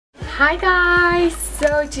Hi guys!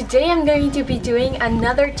 So today I'm going to be doing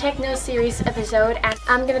another Techno Series episode, and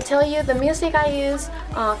I'm gonna tell you the music I use,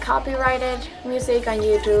 copyrighted music on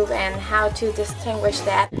YouTube, and how to distinguish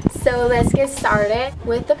that. So let's get started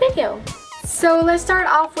with the video. So let's start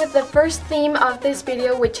off with the first theme of this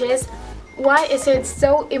video, which is why is it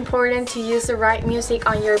so important to use the right music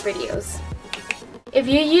on your videos? If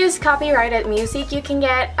you use copyrighted music, you can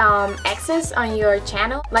get access on your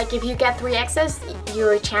channel. Like if you get 3 access,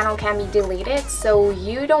 your channel can be deleted. So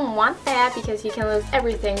you don't want that because you can lose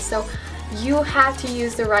everything. So you have to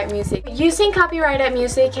use the right music. Using copyrighted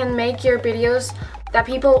music can make your videos that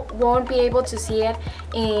people won't be able to see it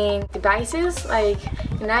in devices like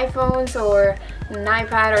in iPhones or an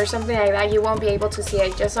iPad or something like that. You won't be able to see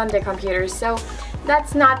it just on the computer. So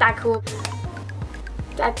that's not that cool.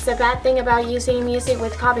 That's the bad thing about using music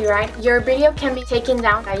with copyright. Your video can be taken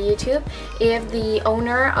down by YouTube if the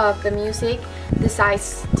owner of the music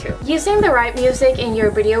decides to. Using the right music in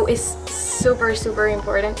your video is super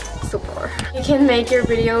important. You can make your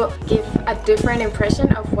video give a different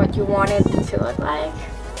impression of what you want it to look like.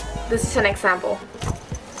 This is an example.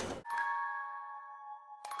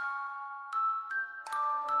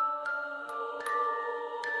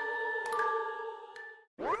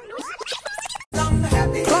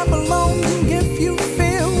 Clap along if you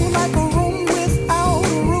feel like a room without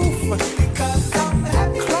a roof.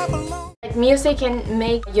 Clap along. Like music can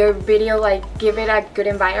make your video like give it a good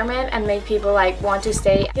environment and make people like want to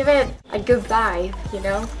stay. Give it a good vibe, you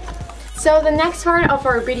know? So the next part of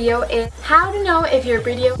our video is how to know if your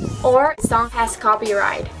video or song has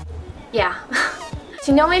copyright. Yeah.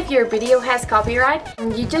 To know if your video has copyright,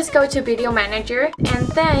 you just go to Video Manager and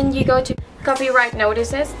then you go to Copyright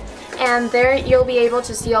Notices. And there you'll be able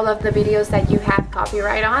to see all of the videos that you have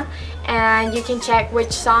copyright on, and you can check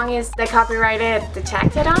which song is the copyrighted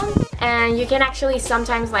detected on, and you can actually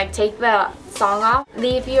sometimes like take the song off,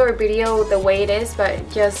 leave your video the way it is, but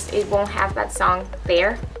just it won't have that song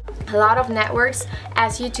there. A lot of networks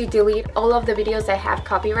ask you to delete all of the videos that have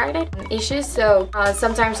copyrighted issues, so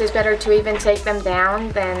sometimes it's better to even take them down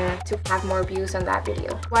than to have more views on that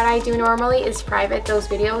video. What I do normally is private those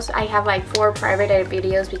videos. I have like 4 privated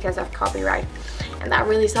videos because of copyright, and that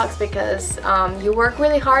really sucks because you work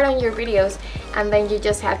really hard on your videos and then you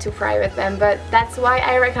just have to private them. But that's why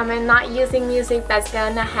I recommend not using music that's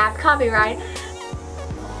gonna have copyright.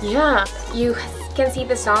 Yeah, you can see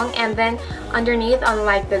the song, and then underneath on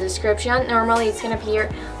like the description, normally it's gonna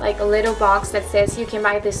appear like a little box that says you can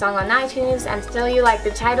buy this song on iTunes and tell you like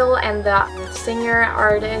the title and the singer,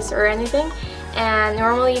 artist or anything, and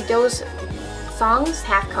normally those songs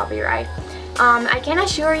have copyright. I can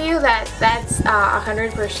assure you that that's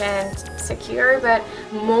 100% secure, but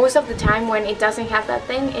most of the time when it doesn't have that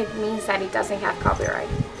thing, it means that it doesn't have copyright.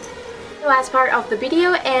 The last part of the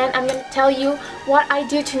video, and I'm gonna tell you what I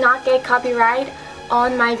do to not get copyright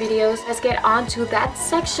on my videos. Let's get on to that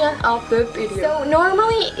section of the video. So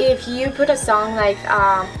normally if you put a song like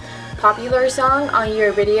popular song on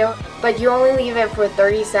your video, but you only leave it for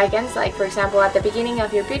 30 seconds, like for example at the beginning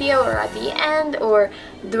of your video or at the end, or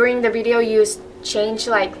during the video you change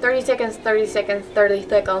like 30 seconds, 30 seconds, 30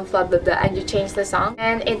 seconds, blah, blah, blah, and you change the song,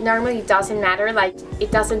 and it normally doesn't matter, like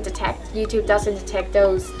it doesn't detect, YouTube doesn't detect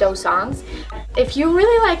those songs. If you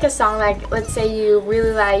really like a song, like let's say you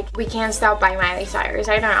really like We Can't Stop by Miley Cyrus,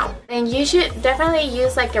 I don't know, then you should definitely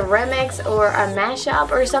use like a remix or a mashup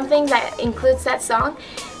or something that includes that song,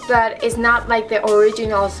 but it's not like the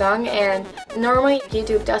original song, and normally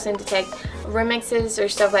YouTube doesn't detect remixes or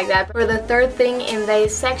stuff like that. For the third thing in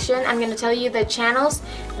this section, I'm gonna tell you the channels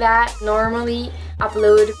that normally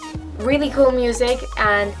upload really cool music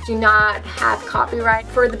and do not have copyright.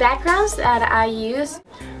 For the backgrounds that I use,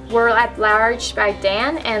 World at Large by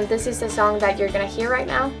Dan, and this is the song that you're gonna hear right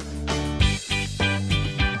now.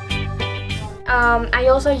 I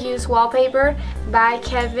also use Wallpaper by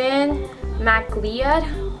Kevin MacLeod.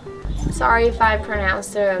 Sorry if I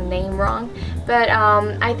pronounced the name wrong, but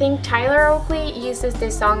I think Tyler Oakley uses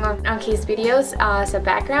this song on his videos as a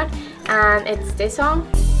background, and it's this song.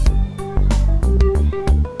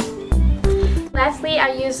 Lastly,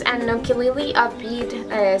 I use an ukulele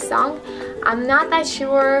upbeat song. I'm not that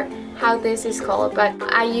sure how this is called, but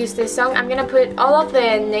I use this song. I'm gonna put all of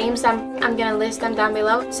the names, I'm gonna list them down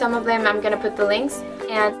below. Some of them I'm gonna put the links.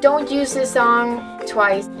 And don't use this song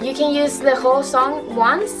twice. You can use the whole song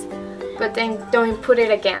once, but then don't put it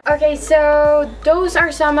again. Okay, so those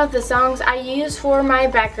are some of the songs I use for my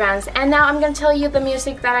backgrounds, and now I'm gonna tell you the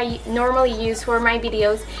music that I normally use for my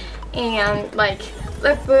videos and like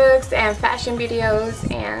lookbooks and fashion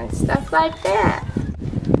videos and stuff like that.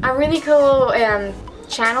 A really cool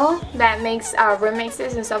channel that makes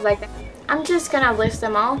remixes and stuff like that. I'm just gonna list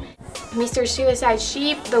them all. Mr. Suicide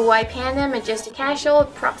Sheep, the White Panda, Majestic Casual,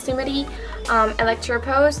 Proximity, Electro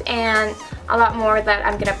Posé, and a lot more that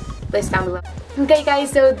I'm gonna list down below. Okay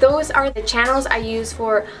guys, so those are the channels I use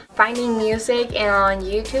for finding music on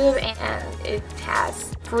YouTube, and it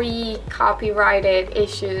has free copyrighted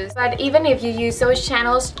issues. But even if you use those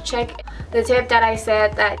channels, check the tip that I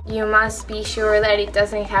said that you must be sure that it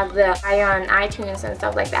doesn't have the on iTunes and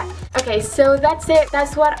stuff like that. Okay, so that's it.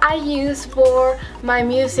 That's what I use for my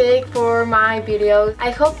music, for my videos.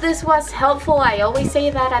 I hope this was helpful. I always say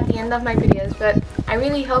that at the end of my videos, but I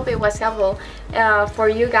really hope it was helpful for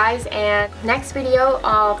you guys. And next video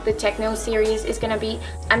of the Techno series is gonna be,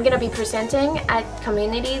 I'm gonna be presenting a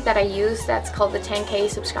community that I use that's called the 10K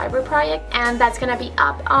subscriber project, and that's gonna be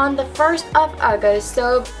up on the 1st of August,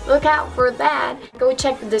 so look out for that. Go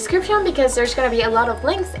check the description because there's gonna be a lot of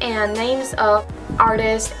links and names of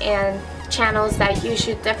artists and channels that you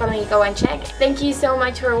should definitely go and check. Thank you so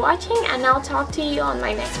much for watching, and I'll talk to you on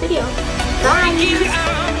my next video. Bye!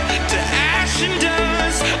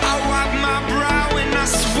 I wipe my brow and I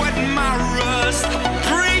sweat my rust,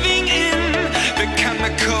 breathing in the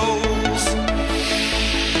chemicals.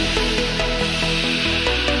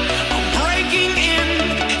 I'm breaking in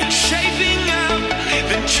and shaping up,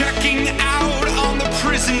 then checking out on the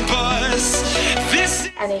prison bus.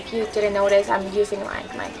 And if you didn't notice, I'm using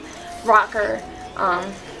like my rocker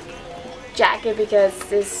jacket because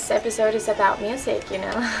this episode is about music, you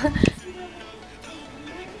know.